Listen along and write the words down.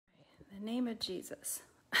the name of Jesus.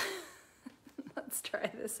 Let's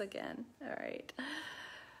try this again. All right.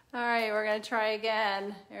 All right, we're going to try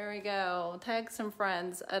again. Here we go. Tag some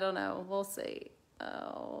friends. I don't know. We'll see.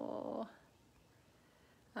 Oh,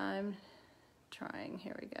 I'm trying.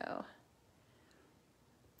 Here we go.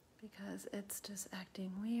 Because it's just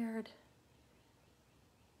acting weird.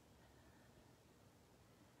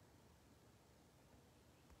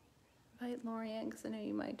 Invite Lori in because I know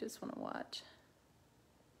you might just want to watch.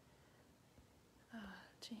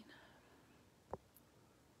 Gina.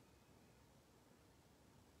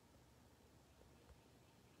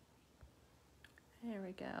 There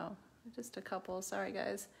we go. Just a couple. Sorry,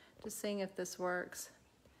 guys. Just seeing if this works.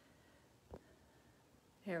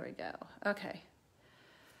 Here we go. Okay.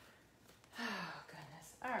 Oh,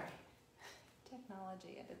 goodness. All right.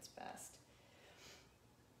 Technology at its best.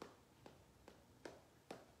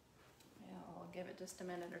 Yeah, I'll give it just a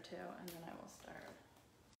minute or two, and then I will start.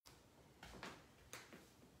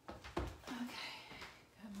 Okay.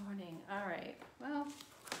 Good morning. All right. Well,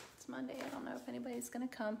 it's Monday. I don't know if anybody's going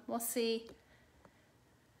to come. We'll see.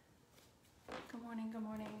 Good morning. Good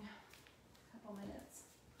morning. A couple minutes.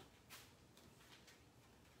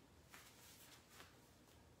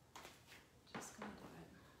 Just going to do it.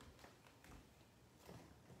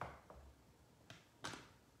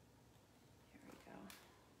 Here we go.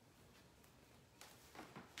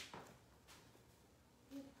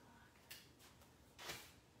 8 o'clock.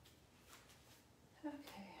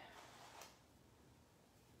 Okay.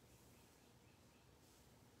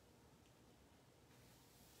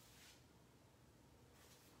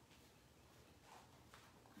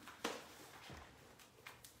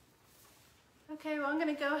 Okay, well, I'm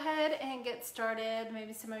going to go ahead and get started.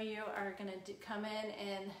 Maybe some of you are going to come in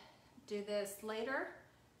and do this later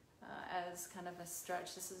as kind of a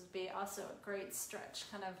stretch. This would be also a great stretch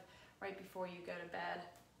kind of right before you go to bed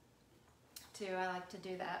too. I like to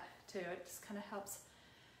do that too. It just kind of helps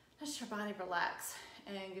let your body relax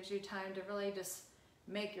and gives you time to really just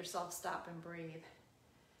make yourself stop and breathe.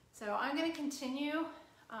 So I'm going to continue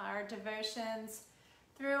our devotions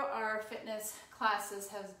through our fitness classes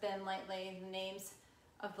has been lately the names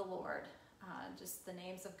of the Lord, just the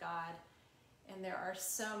names of God. And there are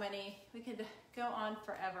so many, we could go on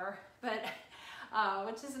forever, but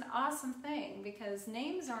which is an awesome thing because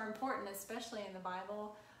names are important, especially in the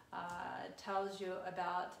Bible. It tells you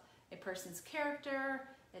about a person's character.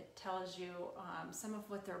 It tells you some of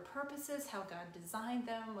what their purpose is, how God designed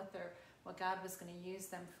them, what God was going to use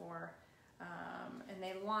them for. And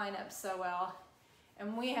they line up so well.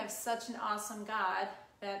 And we have such an awesome God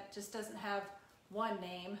that just doesn't have one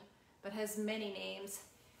name, but has many names.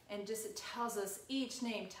 And just it tells us, each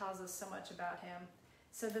name tells us so much about him.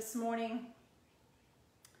 So this morning,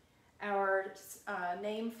 our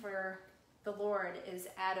name for the Lord is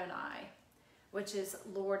Adonai, which is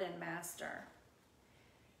Lord and Master.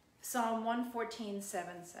 Psalm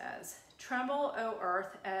 114:7 says, "Tremble, O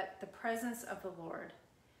earth, at the presence of the Lord,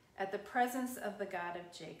 at the presence of the God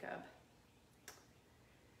of Jacob."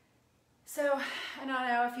 So, I don't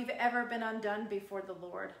know if you've ever been undone before the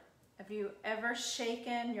Lord. Have you ever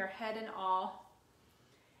shaken your head in awe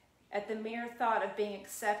at the mere thought of being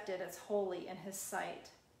accepted as holy in his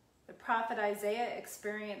sight? The prophet Isaiah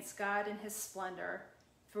experienced God in his splendor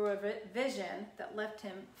through a vision that left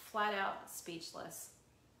him flat out speechless.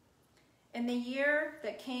 In the year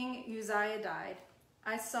that King Uzziah died,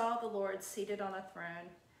 I saw the Lord seated on a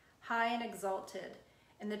throne, high and exalted,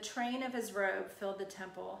 and the train of his robe filled the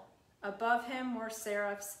temple. Above him were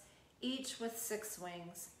seraphs, each with 6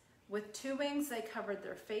 wings. With 2 wings they covered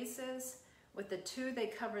their faces, with the 2 they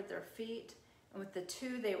covered their feet, and with the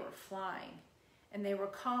 2 they were flying. And they were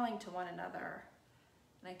calling to one another.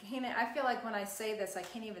 And I feel like when I say this, I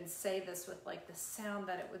can't even say this with like the sound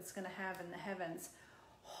that it was going to have in the heavens.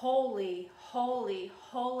 Holy, holy,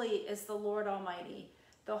 holy is the Lord Almighty.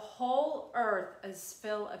 The whole earth is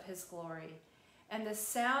full of his glory. And the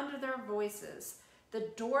sound of their voices, the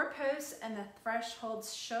doorposts and the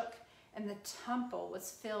thresholds shook, and the temple was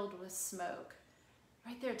filled with smoke.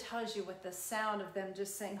 Right there tells you what the sound of them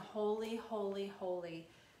just saying, holy, holy, holy,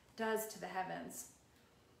 does to the heavens.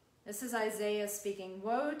 This is Isaiah speaking.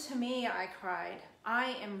 "Woe to me," I cried.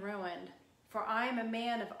 "I am ruined, for I am a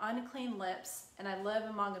man of unclean lips, and I live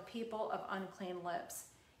among a people of unclean lips.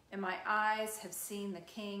 And my eyes have seen the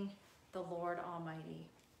King, the Lord Almighty."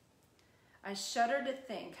 I shudder to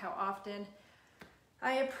think how often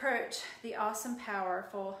I approach the awesome,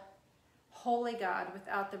 powerful, holy God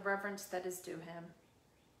without the reverence that is due him.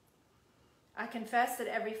 I confess that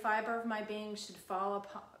every fiber of my being should fall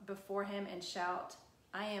before him and shout,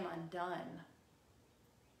 "I am undone."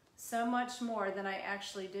 So much more than I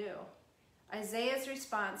actually do. Isaiah's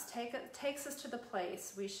response takes us to the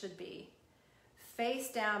place we should be,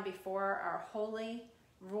 face down before our holy,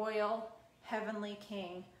 royal, heavenly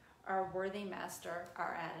King, our worthy Master,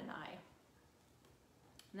 our Adonai.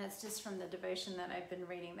 And that's just from the devotion that I've been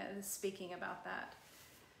reading that is speaking about that.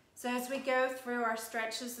 So as we go through our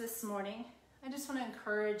stretches this morning, I just want to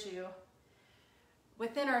encourage you,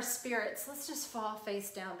 within our spirits, let's just fall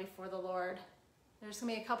face down before the Lord. There's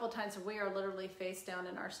going to be a couple times where we are literally face down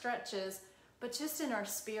in our stretches, but just in our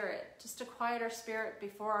spirit, just to quiet our spirit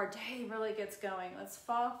before our day really gets going. Let's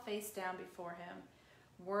fall face down before him,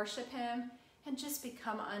 worship him, and just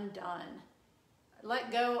become undone.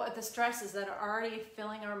 Let go of the stresses that are already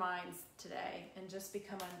filling our minds today and just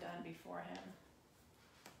become undone before him.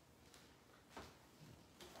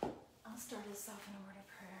 I'll start us off in a word of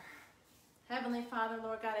prayer. Heavenly Father,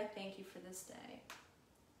 Lord God, I thank you for this day.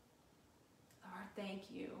 Lord,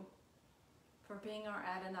 thank you for being our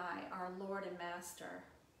Adonai, our Lord and Master.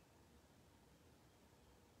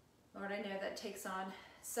 Lord, I know that takes on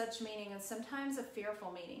such meaning, and sometimes a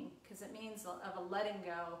fearful meaning, because it means of a letting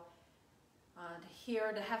go.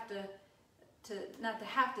 Not to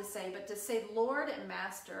have to say, but to say Lord and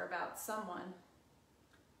Master about someone,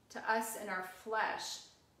 to us in our flesh,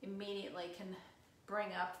 immediately can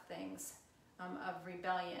bring up things of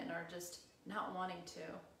rebellion or just not wanting to.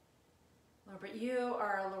 Lord, but you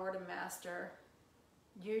are our Lord and Master.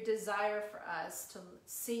 You desire for us to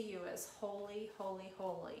see you as holy, holy,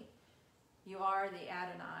 holy. You are the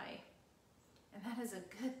Adonai. And that is a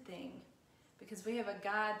good thing, because we have a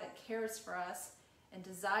God that cares for us and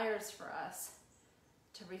desires for us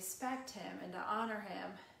to respect him and to honor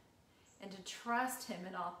him and to trust him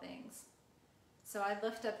in all things. So I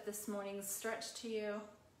lift up this morning's stretch to you.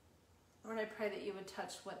 Lord, I pray that you would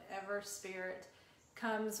touch whatever spirit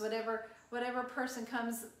comes, whatever person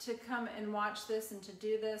comes to come and watch this and to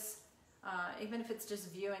do this, even if it's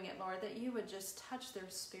just viewing it, Lord, that you would just touch their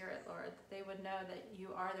spirit, Lord, that they would know that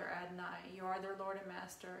you are their Adonai, you are their Lord and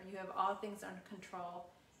Master, you have all things under control,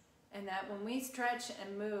 and that when we stretch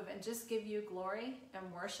and move and just give you glory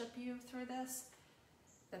and worship you through this,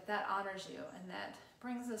 that honors you and that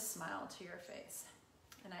brings a smile to your face.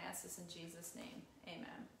 And I ask this in Jesus' name.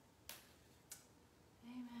 Amen.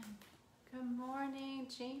 Amen. Good morning,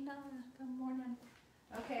 Gina. Good morning.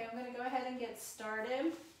 Okay, I'm going to go ahead and get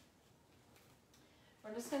started.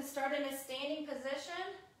 We're just going to start in a standing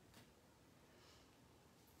position.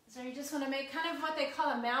 So you just want to make kind of what they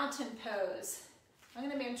call a mountain pose. I'm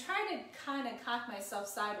trying to kind of cock myself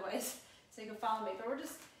sideways so you can follow me. But we're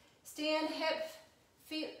just stand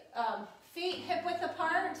feet hip width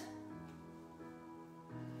apart.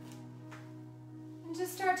 And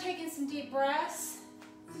just start taking some deep breaths.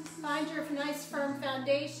 Find your nice firm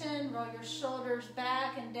foundation. Roll your shoulders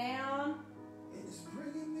back and down.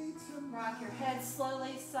 Rock your head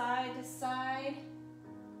slowly side to side.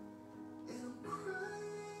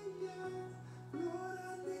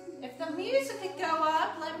 If the music could go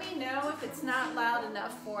up, let me know if it's not loud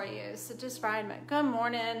enough for you. So just ride my. Good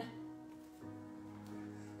morning.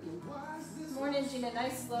 Good morning, Gina.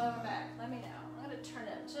 Nice slow back. Let me know. I'm going to turn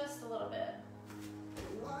it up just a little bit.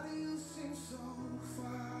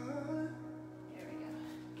 Here we go.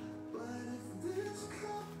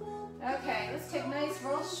 Okay, let's take nice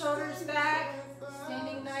roll shoulders back.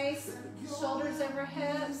 Standing nice, shoulders over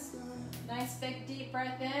hips. Nice big deep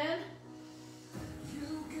breath in.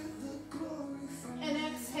 And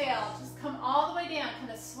exhale. Just come all the way down.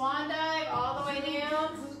 Kind of swan dive all the way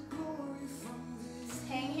down. Just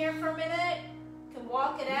hang here for a minute. You can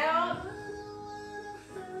walk it out.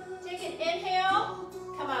 Take an inhale.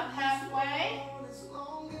 Come up halfway.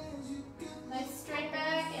 Nice straight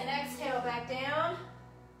back. And exhale back down.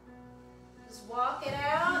 Just walk it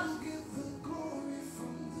out.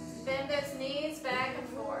 Bend those knees back and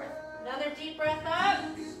forth. Another deep breath up.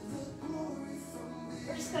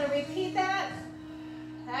 We're just going to repeat that.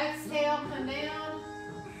 Exhale, come down.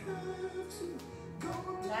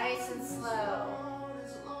 Nice and slow.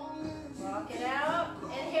 Walk it out.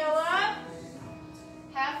 Inhale up.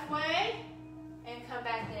 Halfway. And come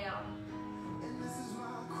back down.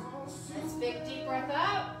 Nice big deep breath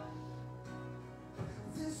up.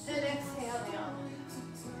 And exhale down.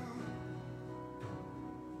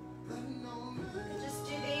 And just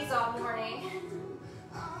do these all morning.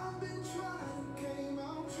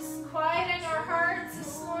 Just quieting our hearts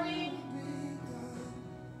this morning.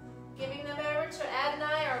 Giving them over to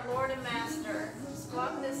Adonai, our Lord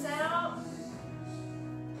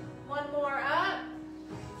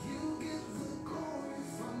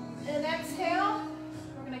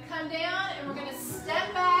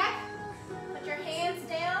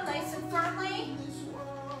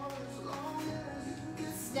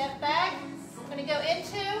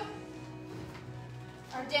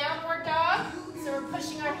our downward dog. So we're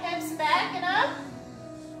pushing our hips back and up.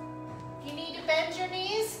 If you need to bend your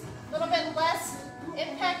knees, a little bit less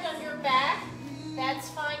impact on your back, that's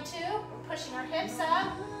fine too. We're pushing our hips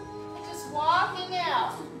up and just walking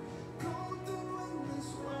out.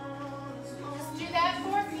 Just do that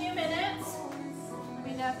for a few minutes. Let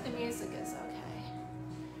me know if the music is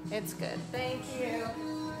okay. It's good. Thank you.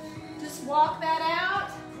 Just walk that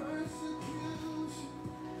out.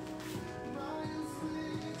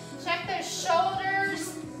 Check those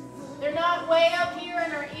shoulders. They're not way up here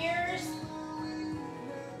in our ears.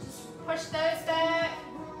 Just push those back.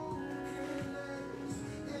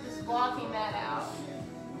 Just walking that out.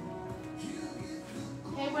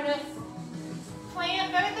 Okay, we're going to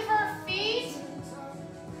plant both of our feet.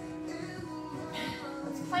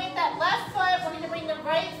 Let's plant that left foot. We're going to bring the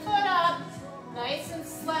right foot up, nice and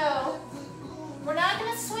slow. We're not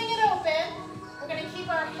going to swing it open. We're going to keep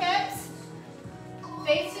our hips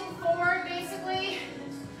facing forward, basically.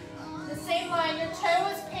 The same line, your toe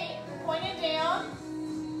is pointed down.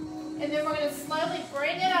 And then we're going to slowly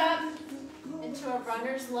bring it up into a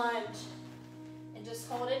runner's lunge. And just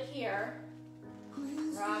hold it here.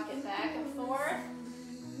 Rock it back and forth.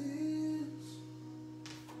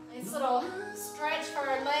 Nice little stretch for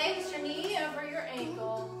our legs, your knee over your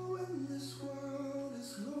ankle.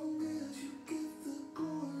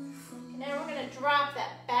 And now we're going to drop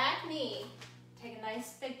that back knee. Take a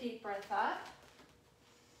nice big deep breath up.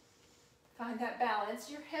 Find that balance.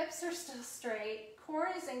 Your hips are still straight. Core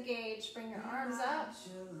is engaged. Bring your arms up.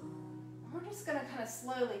 We're just going to kind of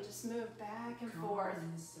slowly just move back and forth.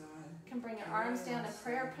 You can bring your arms down to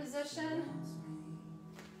prayer position.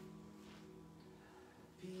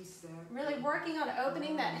 Really working on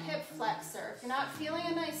opening that hip flexor. If you're not feeling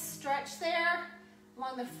a nice stretch there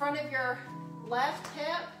along the front of your left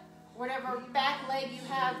hip, whatever back leg you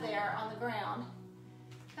have there on the ground,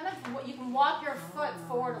 kind of you can walk your foot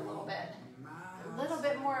forward a little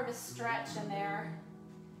bit more of a stretch in there.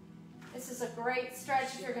 This is a great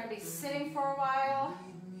stretch if you're going to be sitting for a while.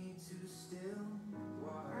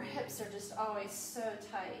 Our hips are just always so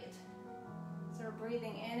tight. So we're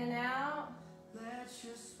breathing in and out.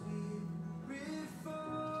 Just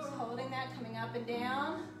holding that, coming up and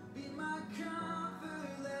down. And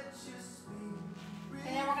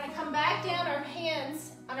then we're going to come back down, our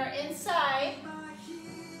hands on our inside.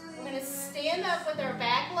 We're going to stand up with our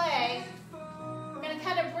back leg. We're going to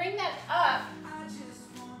kind of bring that up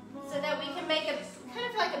so that we can make a kind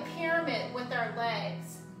of like a pyramid with our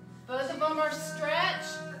legs. Both of them are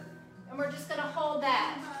stretched, and we're just going to hold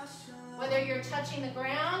that. Whether you're touching the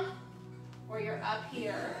ground or you're up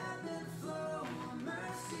here.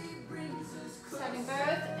 Setting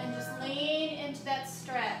both and just lean into that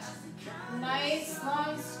stretch. Nice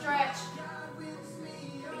long stretch.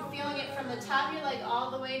 You're feeling it from the top of your leg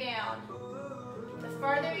all the way down. The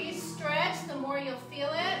farther you stretch, the more you'll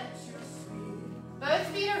feel it. Both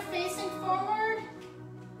feet are facing forward.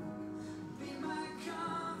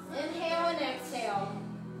 Inhale and exhale.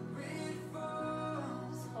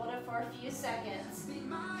 Just hold it for a few seconds.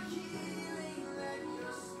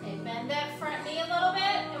 Okay, bend that front knee a little bit,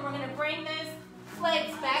 and we're going to bring those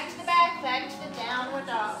legs back to the back, back to the downward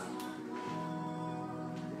dog.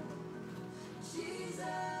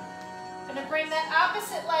 We're going to bring that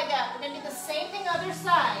opposite leg up. We're going to do the same thing other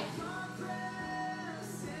side.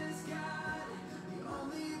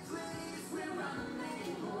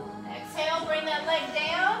 Exhale, bring that leg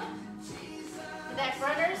down to that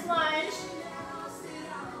runner's lunge.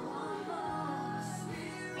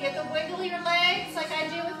 You have to wiggle your legs like I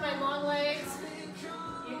do with my long legs.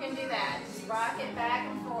 You can do that. Just rock it back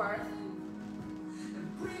and forth.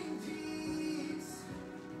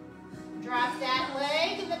 Drop that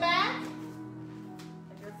leg in the back.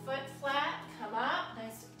 Have your foot flat. Come up.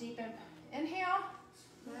 Nice deep inhale.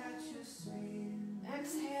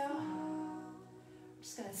 Exhale. I'm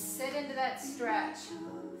just going to sit into that stretch.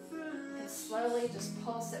 And slowly just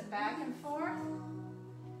pulse it back and forth.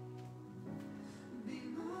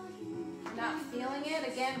 Not feeling it,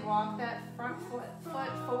 again, walk that front foot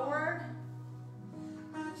forward.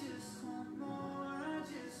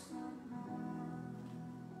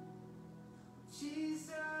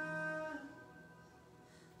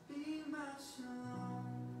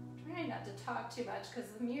 Trying not to talk too much because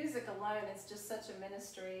the music alone is just such a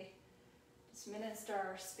ministry. Just minister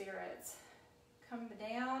our spirits. Come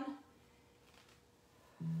down.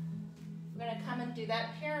 We're going to come and do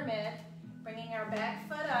that pyramid, bringing our back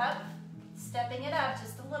foot up. Stepping it up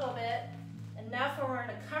just a little bit, enough where we're in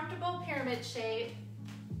a comfortable pyramid shape.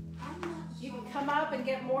 You can come up and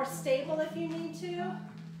get more stable if you need to,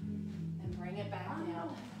 and bring it back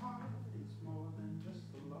down.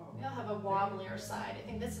 We all have a wobblier side. I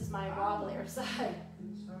think this is my wobblier side.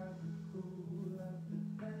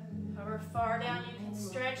 However far down you can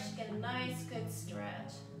stretch to get a nice, good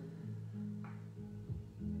stretch.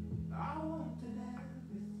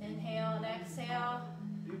 Inhale and exhale.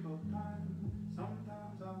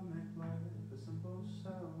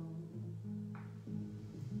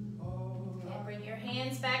 And bring your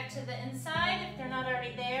hands back to the inside if they're not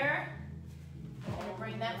already there. And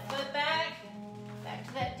bring that foot back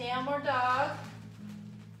to that downward dog.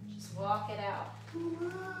 Just walk it out.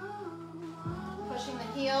 Pushing the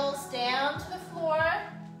heels down to the floor.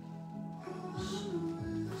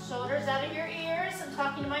 Shoulders out of your ears. I'm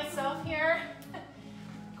talking to myself here.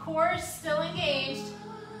 Core is still engaged.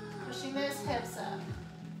 Pushing those hips up.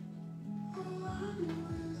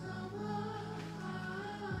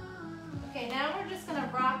 Okay, now we're just going to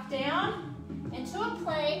rock down into a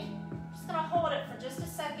plank. Just going to hold it for just a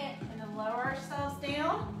second and then lower ourselves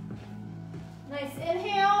down. Nice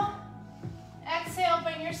inhale. Exhale,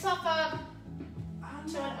 bring yourself up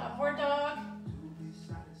to an upward dog.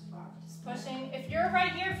 Just pushing. If you're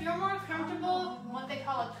right here, if you're more comfortable, what they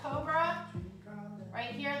call a cobra,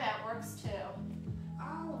 right here, that works too.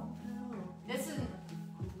 This is an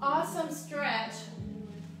awesome stretch.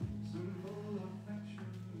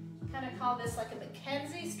 Kind of call this like a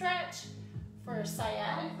Mackenzie stretch for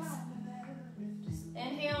sciatics. Just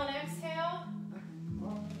inhale and exhale.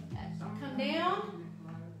 Come down.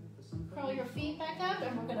 Curl your feet back up,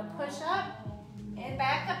 and we're going to push up and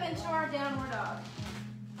back up into our downward dog.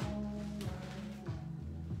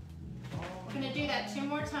 We're going to do that 2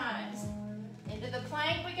 more times. Into the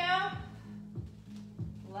plank we go.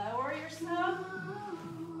 Lower yourself.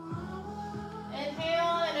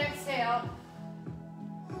 Inhale and exhale.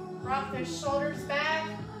 Rock those shoulders back.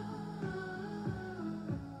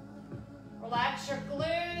 Relax your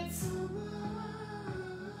glutes.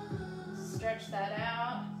 Stretch that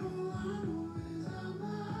out.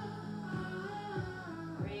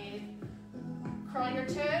 Breathe. Curl your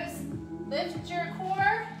toes. Lift your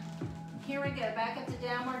core. Here we go. Back up to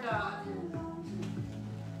downward dog.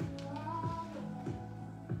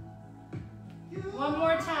 One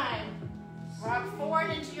more time. Rock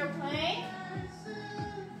forward into your plank.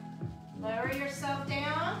 Lower yourself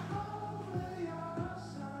down.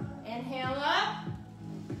 Inhale up.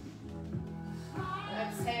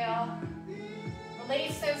 Exhale.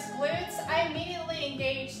 Release those glutes. I immediately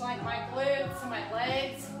engage like my glutes and my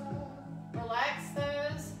legs. Relax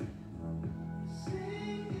those.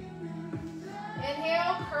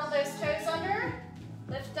 Inhale, curl those toes under.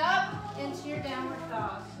 Lift up into your downward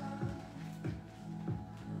dog.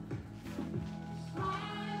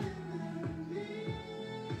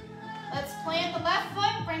 Let's plant the left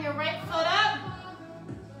foot, bring your right foot up.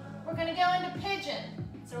 We're going to go into pigeon.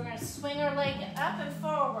 So we're going to swing our leg up and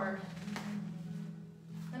forward.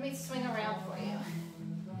 Let me swing around for you.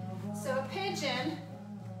 So a pigeon,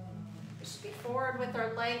 we should be forward with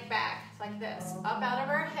our leg back, like this, up out of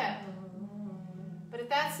our hip. But if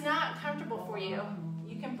that's not comfortable for you,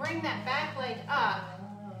 you can bring that back leg up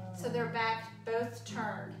so they're back both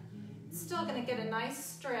turned. It's still going to get a nice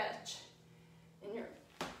stretch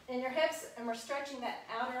in your hips, and we're stretching that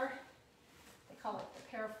outer, they call it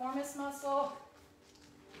the piriformis muscle.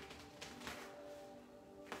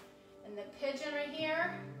 And the pigeon right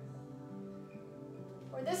here.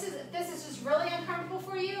 Or this is just really uncomfortable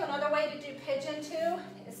for you, another way to do pigeon too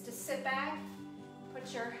is to sit back,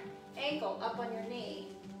 put your ankle up on your knee.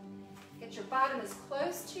 Get your bottom as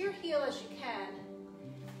close to your heel as you can,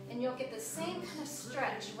 and you'll get the same kind of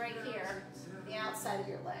stretch right here, the outside of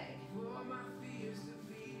your leg.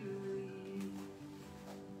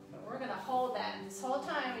 But we're going to hold that. This whole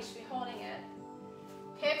time we should be holding it.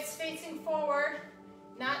 Hips facing forward,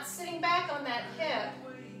 not sitting back on that hip,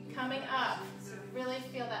 coming up. So really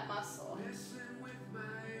feel that muscle.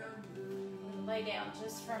 Lay down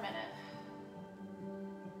just for a minute.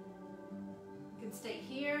 You can stay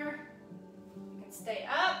here, you can stay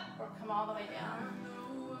up, or come all the way down.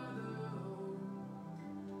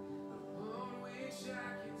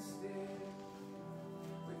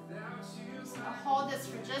 So I'll hold this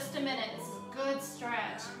for just a minute. This is a good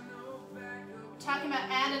stretch. We're talking about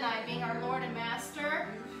Adonai being our Lord and Master.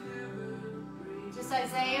 Just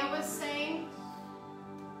Isaiah was saying.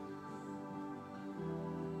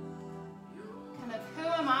 Kind of, who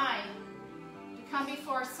am I to come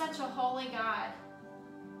before such a holy God?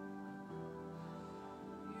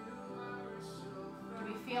 Do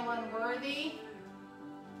we feel unworthy?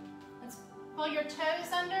 Let's pull your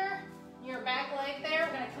toes under your back leg there.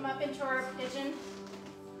 We're going to come up into our pigeon,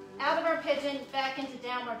 out of our pigeon, back into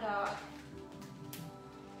downward dog.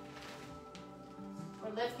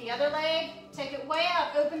 Or lift the other leg, take it way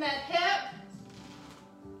up, open that hip,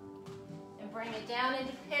 and bring it down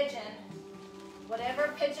into pigeon.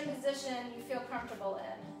 Whatever pigeon position you feel comfortable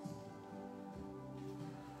in.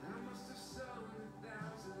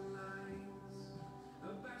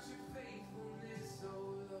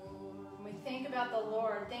 When we think about the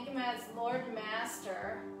Lord, think of Him as Lord and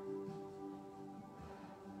Master.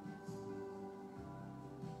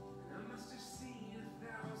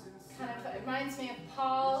 Kind of reminds me of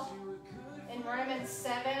Paul in Romans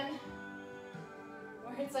 7,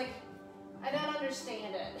 where it's like, I don't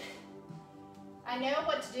understand it. I know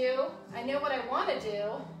what to do. I know what I want to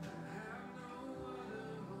do.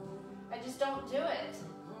 I just don't do it.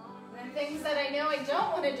 And things that I know I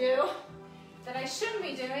don't want to do, that I shouldn't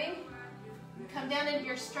be doing, come down into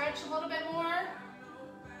your stretch a little bit more.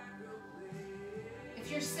 If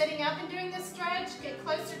you're sitting up and doing this stretch, get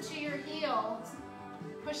closer to your heel.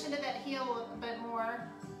 Push into that heel a bit more.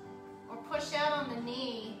 Or push out on the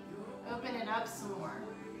knee. Open it up some more.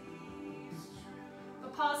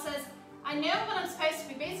 But Paul says, I know what I'm supposed to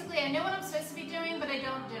be. Basically, I know what I'm supposed to be doing, but I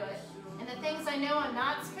don't do it. And the things I know I'm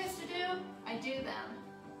not supposed to do, I do them.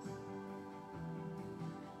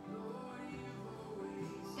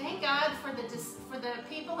 Thank God for the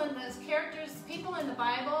people and those characters, people in the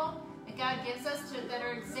Bible that God gives us that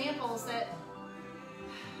are examples that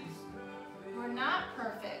we're not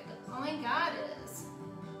perfect. Only God is.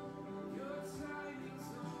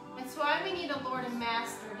 That's why we need a Lord and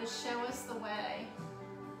Master to show us the way.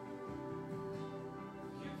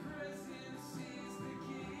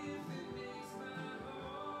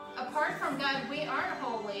 Apart from God, we aren't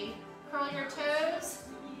holy. Curl your toes.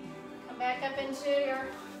 Come back up into your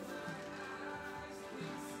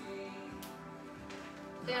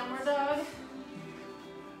downward dog.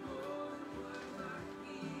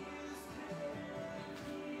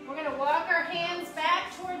 We're going to walk our hands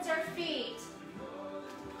back towards our feet.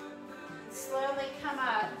 Slowly come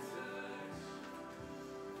up.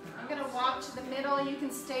 I'm going to walk to the middle. You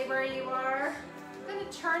can stay where you are. I'm going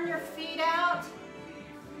to turn your feet out.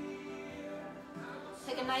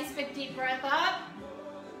 Take a nice big deep breath up.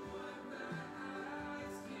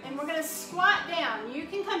 And we're going to squat down. You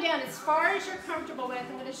can come down as far as you're comfortable with.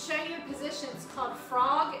 I'm going to show you a position. It's called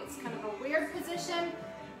frog. It's kind of a weird position,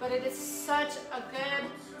 but it is such a good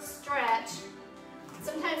stretch.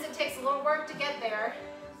 Sometimes it takes a little work to get there.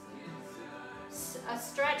 A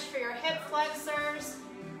stretch for your hip flexors.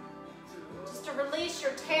 Just to release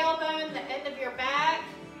your tailbone, the end of your back.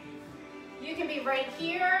 You can be right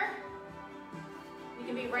here. You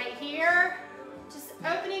can be right here. Just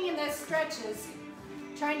opening in those stretches.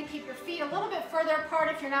 Trying to keep your feet a little bit further apart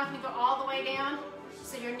if you're not going to go all the way down,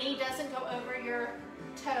 so your knee doesn't go over your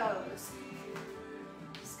toes.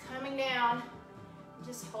 Just coming down,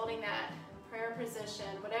 just holding that prayer position,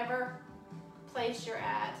 whatever place you're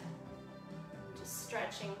at. Just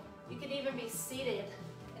stretching. You could even be seated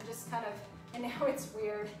and just kind of, I know it's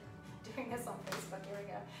weird doing this on Facebook, here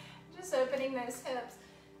we go. Just opening those hips.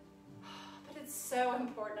 But it's so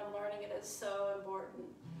important, I'm learning it is so important.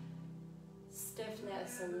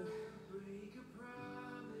 Stiffness and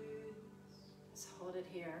just hold it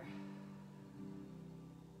here.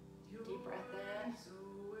 Deep breath in.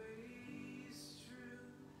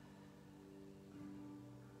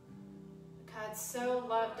 God so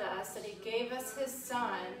loved us that He gave us His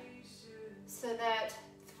Son so that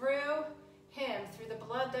through Him, through the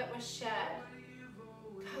blood that was shed,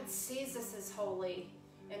 God sees us as holy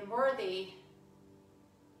and worthy,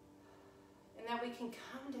 and that we can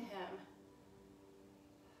come to Him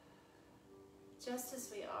just as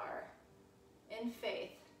we are, in faith.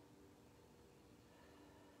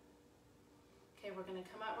 Okay, we're going to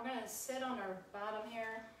come up. We're going to sit on our bottom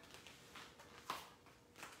here.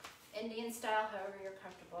 Indian style, however you're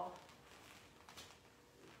comfortable.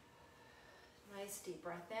 Nice deep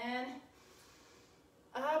breath in.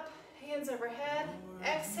 Up, hands overhead.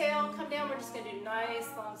 Exhale, come down. We're just going to do a nice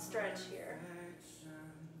long stretch here.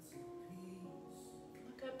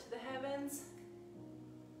 Look up to the heavens.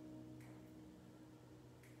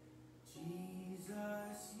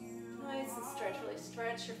 Nice and stretch, really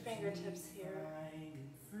stretch your fingertips here.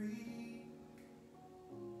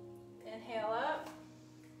 Inhale up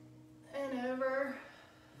and over.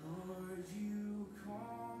 Lord, you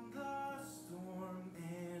calm the storm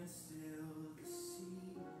and still the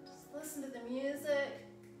sea. Just listen to the music.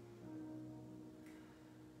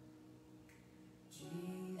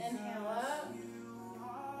 Jesus, Inhale up.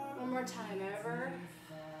 One more time, over.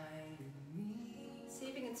 See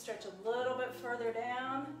if you can stretch a little bit further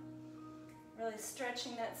down. Really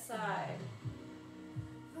stretching that side.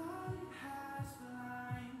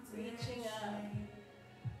 Reaching up.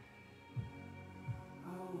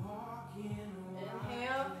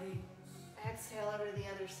 Inhale. Exhale over to the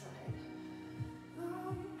other side.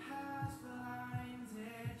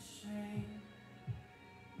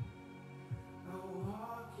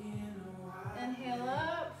 Inhale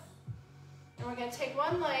up. And we're going to take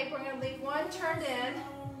one leg. We're going to leave one turned in,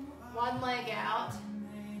 one leg out.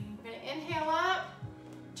 We're going to inhale up,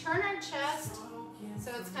 turn our chest.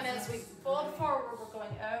 So it's kind of as we fold forward, we're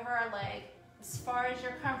going over our leg as far as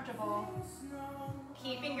you're comfortable.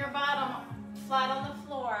 Keeping your bottom flat on the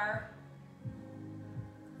floor.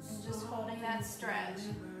 And just holding that stretch.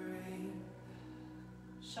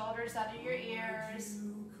 Shoulders out of your ears.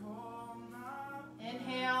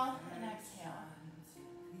 Inhale and exhale.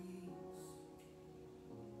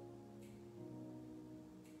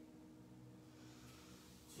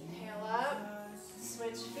 Inhale up,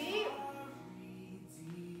 switch feet.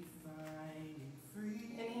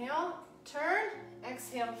 Inhale, turn,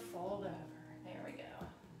 exhale, fold over. There we go.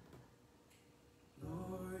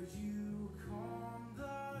 Lord, you calm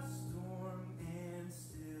the storm and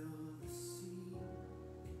still the sea.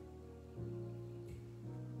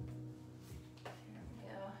 There we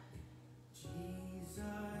go.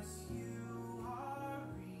 Jesus, you are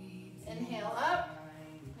redeemed. Inhale up.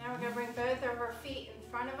 Now we're going to bring both of our feet in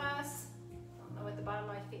front of us. I don't know what the bottom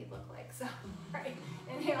of my feet look like, so right.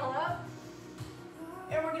 Inhale up.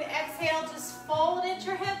 And we're going to exhale, just fold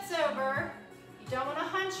your hips over. You don't want to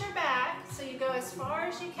hunch your back, so you go as far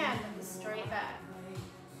as you can with the straight back.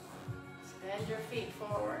 Just bend your feet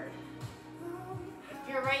forward. If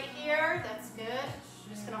you're right here, that's good.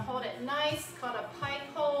 You're just going to hold it nice, called a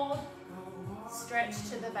pike hold. Stretch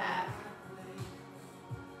to the back.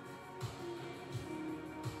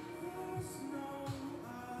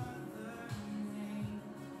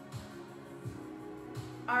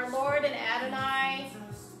 Our Lord and Adonai,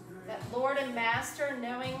 that Lord and Master,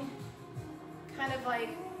 knowing kind of like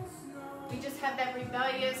we just have that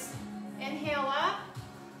rebellious inhale up.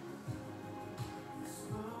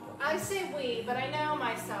 I say we, but I know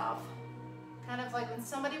myself. Kind of like when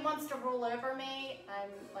somebody wants to rule over me,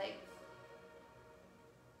 I'm like,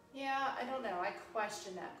 yeah, I don't know. I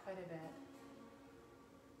question that quite a bit.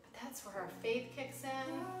 But that's where our faith kicks in.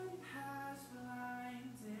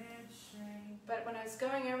 But when I was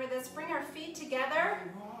going over this, bring our feet together,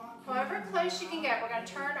 however close you can get. We're going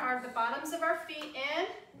to turn the bottoms of our feet in,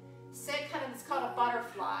 sit kind of, it's called a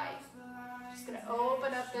butterfly. Just going to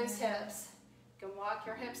open up those hips. You can walk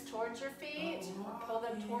your hips towards your feet, or pull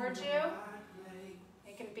them towards you.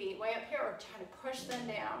 It can be way up here, or try to push them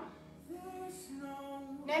down.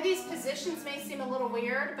 Now these positions may seem a little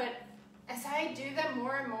weird, but as I do them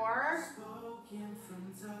more and more,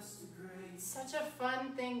 it's such a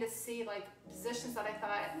fun thing to see, like positions that I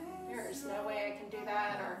thought, there's no way I can do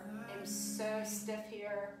that, or I'm so stiff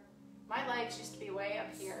here. My legs used to be way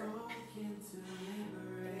up here.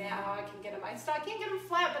 And now I can get them. I still can't get them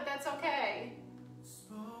flat, but that's okay.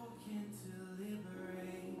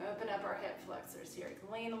 Open up our hip flexors here. You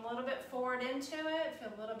can lean a little bit forward into it.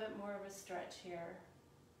 Feel a little bit more of a stretch here.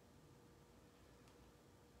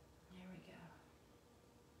 There we go.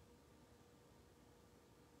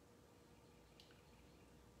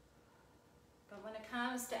 But when it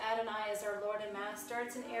comes to Adonai as our Lord and Master,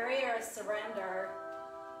 it's an area of surrender.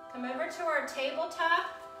 Come over to our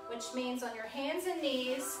tabletop, which means on your hands and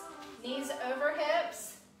knees, knees over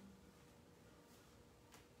hips.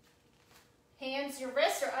 Hands, your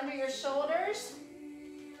wrists are under your shoulders.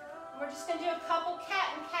 We're just going to do a couple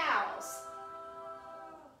cat and cows.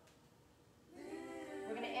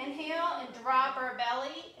 We're going to inhale and drop our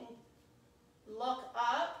belly and look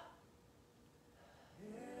up.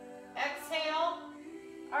 Exhale,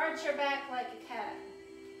 arch your back like a cat.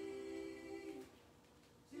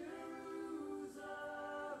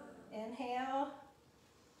 Inhale.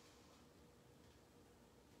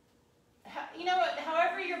 You know what,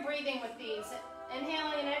 however you're breathing with these,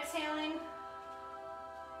 inhaling and exhaling,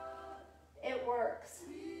 it works.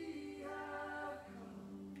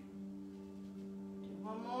 Do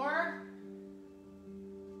one more.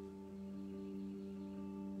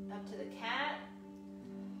 Up to the cat.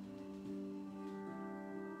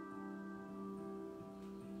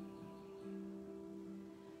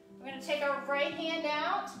 We're going to take our right hand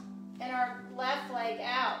out and our left leg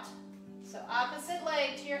out. So opposite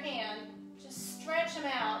leg to your hand. Just stretch them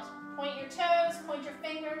out. Point your toes, point your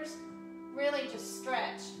fingers. Really just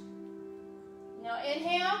stretch. Now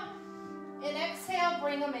inhale and exhale,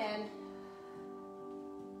 bring them in.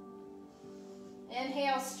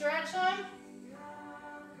 Inhale, stretch them.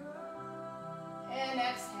 And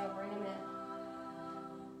exhale, bring them in.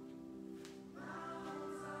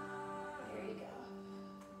 There you go.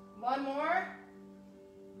 One more.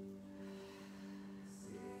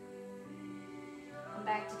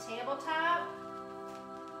 to tabletop.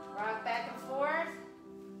 Rock back and forth.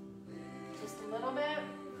 Just a little bit.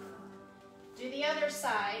 Do the other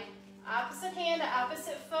side. Opposite hand to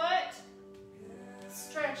opposite foot.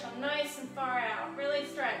 Stretch them nice and far out. Really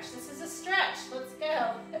stretch. This is a stretch. Let's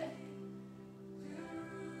go.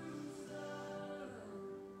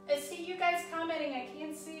 I see you guys commenting. I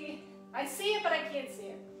can't see. I see it, but I can't see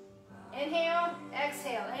it. Inhale,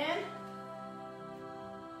 exhale, in.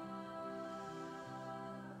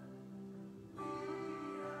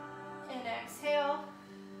 And exhale.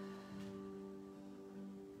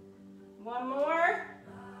 One more.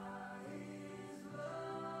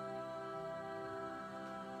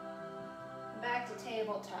 Back to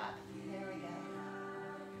tabletop. There we go.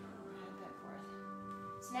 Back and forth.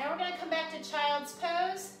 So now we're going to come back to child's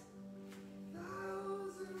pose.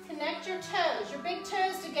 Connect your toes, your big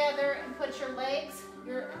toes together, and put your legs,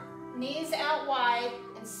 your knees out wide,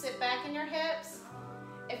 and sit back in your hips.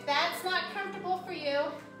 If that's not comfortable for you,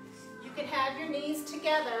 you can have your knees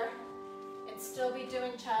together and still be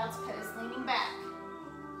doing child's pose, leaning back.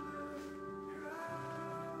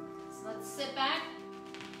 So let's sit back.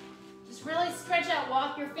 Just really stretch out.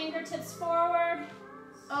 Walk your fingertips forward.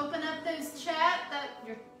 Open up those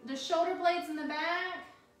the shoulder blades in the back.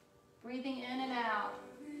 Breathing in and out.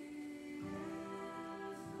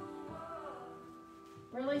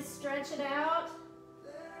 Really stretch it out.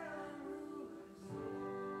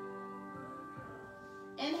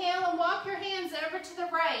 Inhale and walk your hands over to the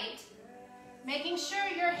right, making sure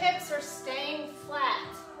your hips are staying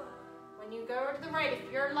flat. When you go over to the right,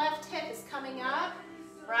 if your left hip is coming up,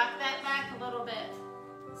 rock that back a little bit.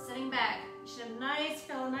 Sitting back. You should have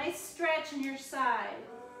feel a nice stretch in your side.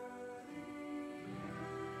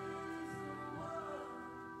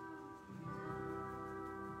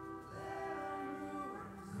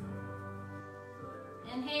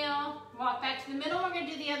 Inhale, walk back to the middle. We're going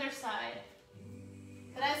to do the other side.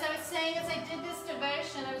 But as I was saying, as I did this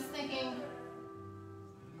devotion, I was thinking,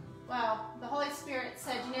 wow, the Holy Spirit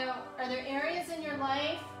said, you know, are there areas in your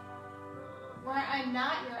life where I'm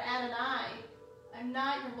not your Adonai? I'm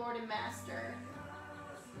not your Lord and Master.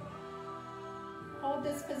 Hold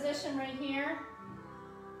this position right here.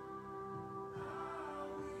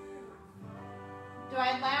 Do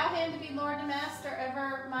I allow Him to be Lord and Master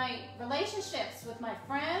over my relationships with my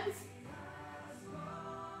friends,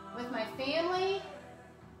 with my family,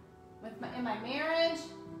 in my marriage?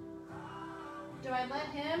 Do I let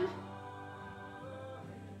Him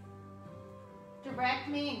direct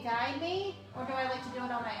me and guide me, or do I like to do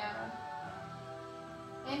it on my own?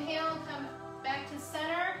 Inhale and come back to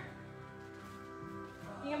center.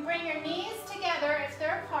 You can bring your knees together if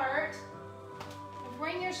they're apart. And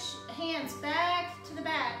bring your hands back to the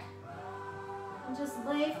back. And just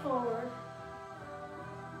lay forward.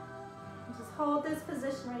 And just hold this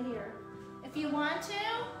position right here. If you want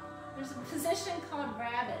to, there's a position called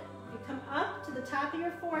rabbit. You come up to the top of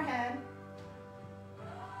your forehead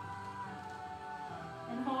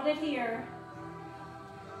and hold it here.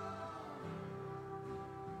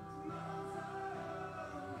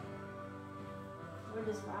 Or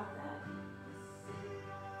just rock that.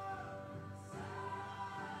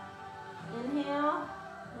 Inhale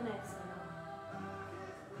and exhale.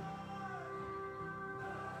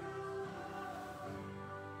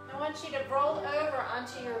 I want you to roll over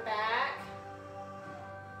onto your back.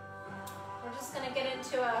 We're just going to get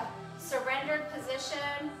into a surrendered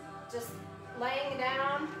position, just laying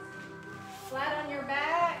down flat on your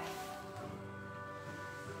back.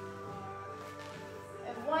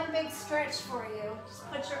 And one big stretch for you.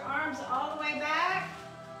 Just put your arms all the way back.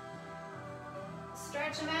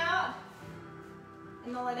 Stretch them out.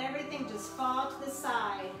 And then let everything just fall to the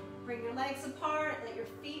side. Bring your legs apart. Let your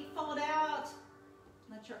feet fold out.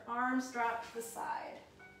 Let your arms drop to the side.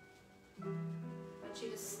 I want you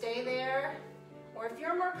to stay there. Or if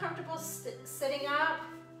you're more comfortable sitting up,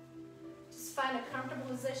 just find a comfortable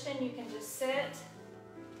position. You can just sit.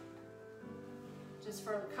 Just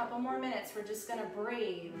for a couple more minutes, we're just going to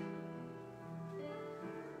breathe.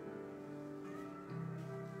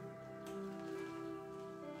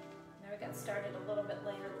 Now we got started a little bit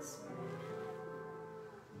later this morning.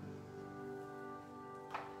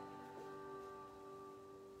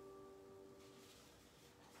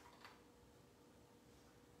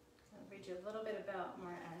 I'll read you a little bit about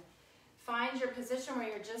more. Find your position where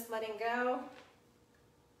you're just letting go.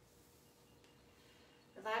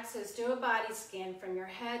 Relax those. Do a body scan from your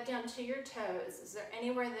head down to your toes. Is there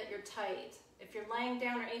anywhere that you're tight? If you're laying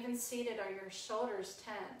down or even seated, are your shoulders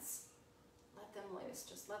tense? Let them loose.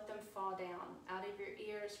 Just let them fall down. Out of your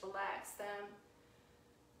ears, relax them.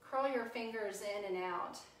 Curl your fingers in and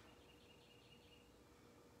out.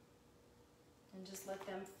 And just let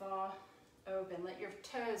them fall open. Let your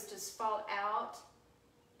toes just fall out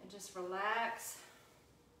and just relax.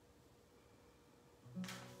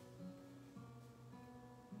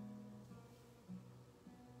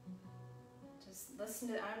 Just listen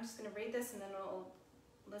to, I'm just going to read this and then we'll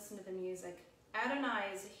listen to the music.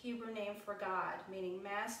 Adonai is a Hebrew name for God, meaning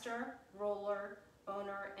master, ruler,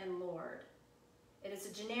 owner, and Lord. It is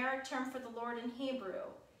a generic term for the Lord in Hebrew.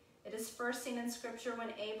 It is first seen in Scripture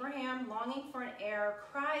when Abraham, longing for an heir,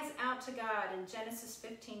 cries out to God in Genesis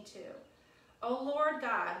 15:2. O Lord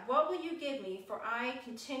God, what will you give me, for I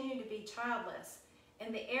continue to be childless,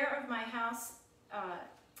 and the heir of my house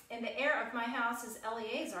is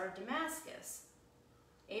Eleazar of Damascus.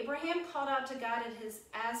 Abraham called out to God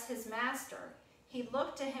as his master. He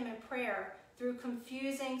looked to him in prayer through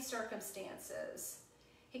confusing circumstances.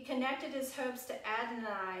 He connected his hopes to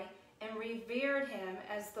Adonai and revered him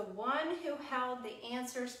as the one who held the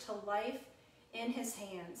answers to life in his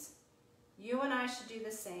hands. You and I should do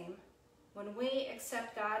the same. When we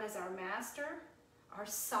accept God as our master, our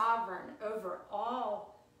sovereign over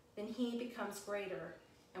all, then he becomes greater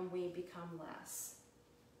and we become less.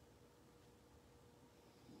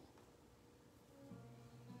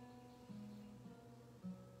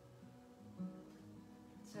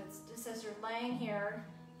 So it's just as you're laying here,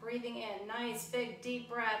 breathing in, nice, big, deep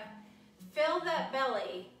breath. Fill that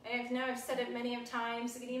belly. I know I've said it many of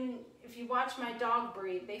times. Even if you watch my dog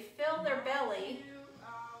breathe, they fill their belly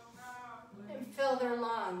and fill their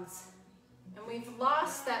lungs. And we've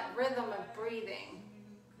lost that rhythm of breathing.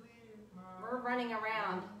 We're running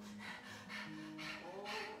around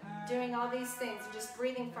doing all these things and just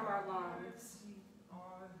breathing from our lungs.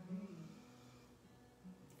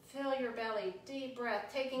 Fill your belly, deep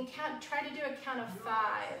breath, try to do a count of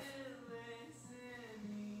 5.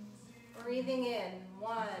 Breathing in,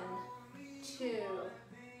 1, 2,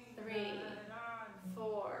 3,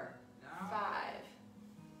 4, 5.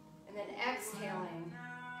 And then exhaling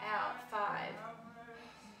out, 5.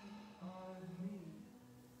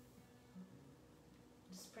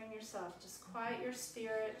 Just bring yourself, just quiet your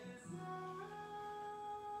spirit.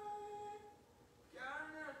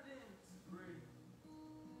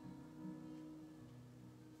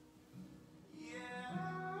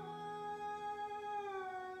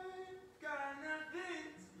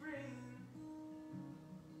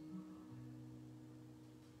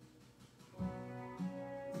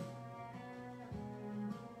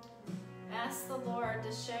 Ask the Lord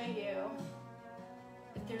to show you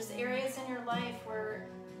if there's areas in your life where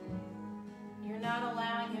you're not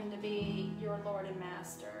allowing him to be your Lord and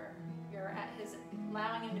Master. You're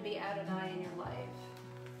allowing him to be Adonai in your life.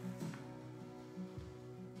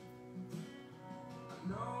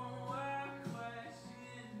 No, I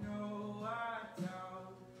question, no, I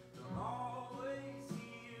doubt. Don't always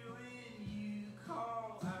hear when you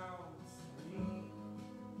call out to me.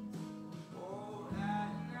 Oh,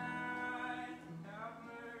 Adonai, have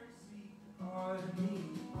mercy on me.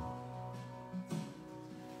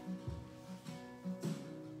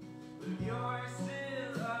 But you're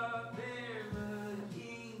still up there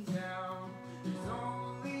looking down. There's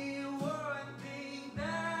only one thing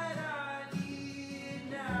that I need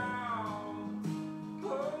now.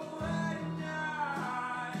 Oh,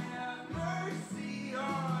 Adonai, have mercy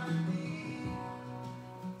on me.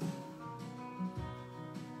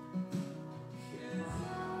 'Cause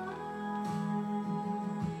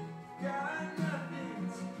I've got nothing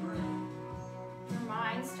to bring. Your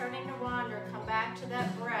mind's starting to wander. Come back to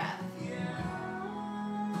that breath.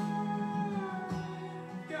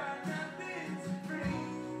 Got nothing to bring.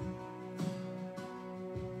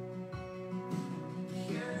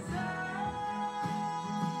 'Cause I've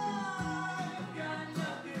got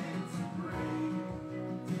nothing to bring.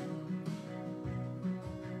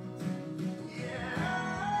 Yeah,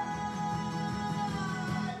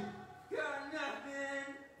 I've got nothing.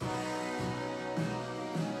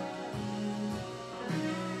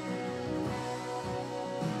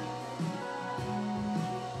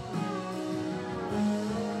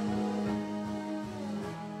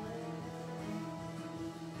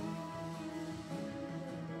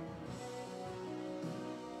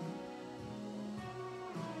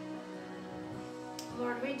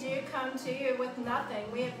 Lord, we do come to you with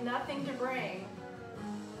nothing. We have nothing to bring.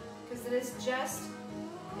 Because it is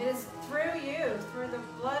through you, through the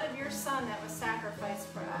blood of your Son that was sacrificed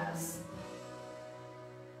for us,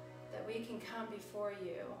 that we can come before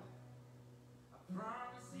you. I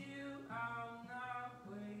promise you I'll not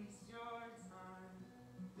waste your time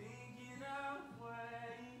thinking of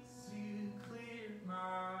ways to clear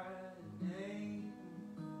my name.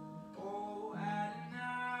 Oh,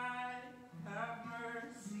 Adonai, have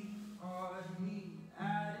mercy on me.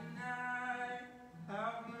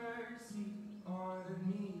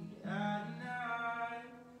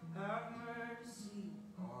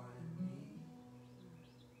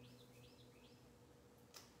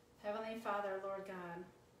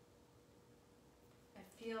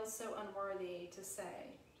 feel so unworthy to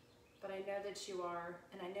say, but I know that you are,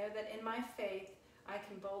 and I know that in my faith, I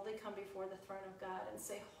can boldly come before the throne of God and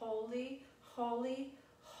say, holy, holy,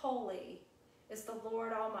 holy is the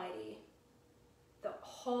Lord Almighty. The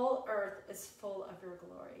whole earth is full of your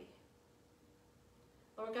glory.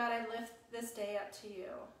 Lord God, I lift this day up to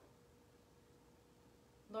you.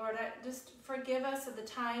 Lord, just forgive us of the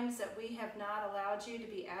times that we have not allowed you to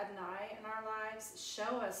be Adonai in our lives.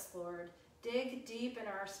 Show us, Lord. Dig deep in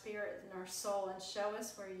our spirit and our soul and show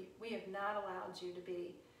us where we have not allowed you to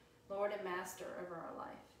be Lord and Master over our life.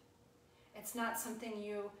 It's not something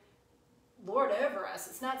you lord over us.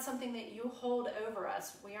 It's not something that you hold over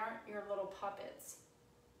us. We aren't your little puppets.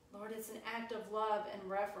 Lord, it's an act of love and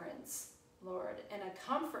reverence, Lord, and a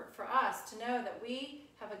comfort for us to know that we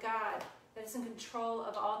have a God that is in control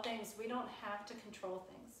of all things. We don't have to control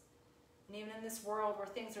things. And even in this world where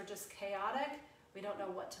things are just chaotic, we don't know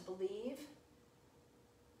what to believe.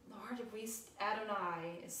 Lord,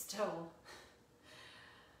 Adonai is still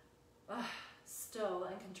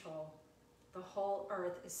in control. The whole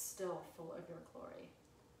earth is still full of your glory.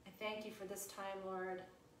 I thank you for this time, Lord.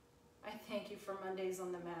 I thank you for Mondays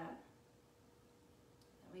on the mat.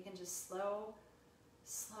 That we can just slow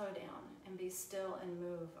down and be still and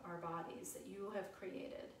move our bodies that you have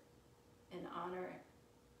created in honor,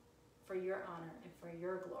 for your honor and for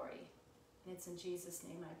your glory. And it's in Jesus'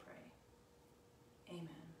 name I pray.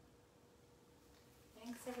 Amen.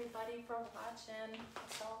 Thanks everybody for watching.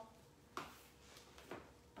 I saw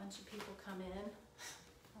a bunch of people come in.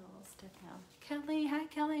 I'll step down. Kelly, hi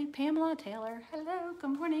Kelly. Pamela, Taylor, hello. Good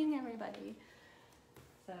morning everybody.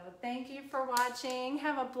 So thank you for watching.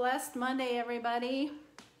 Have a blessed Monday, everybody.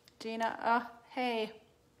 Gina, hey.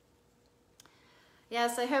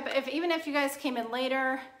 Yes, I hope even if you guys came in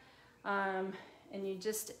later and you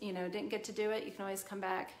just, didn't get to do it, you can always come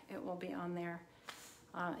back. It will be on there.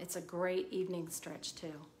 It's a great evening stretch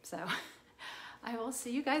too. So I will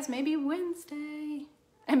see you guys maybe Wednesday.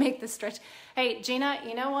 I make the stretch. Hey, Gina,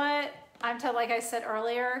 you know what? Like I said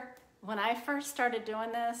earlier, when I first started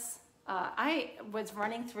doing this, I was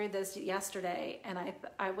running through this yesterday, and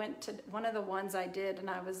I went to one of the ones I did, and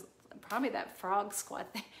I was probably that frog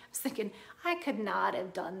squat thing. I was thinking, I could not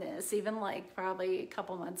have done this, even like probably a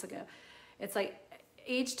couple months ago. It's like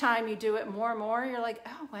each time you do it more and more, you're like,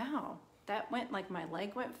 oh, wow, that went like my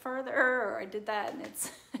leg went further, or I did that, and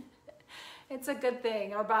it's it's a good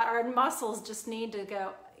thing. Our muscles just need to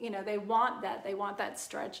go, they want that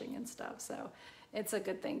stretching and stuff. So it's a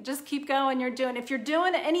good thing. Just keep going. If you're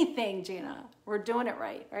doing anything, Gina, we're doing it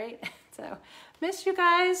right? So miss you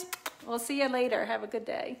guys. We'll see you later. Have a good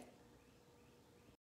day.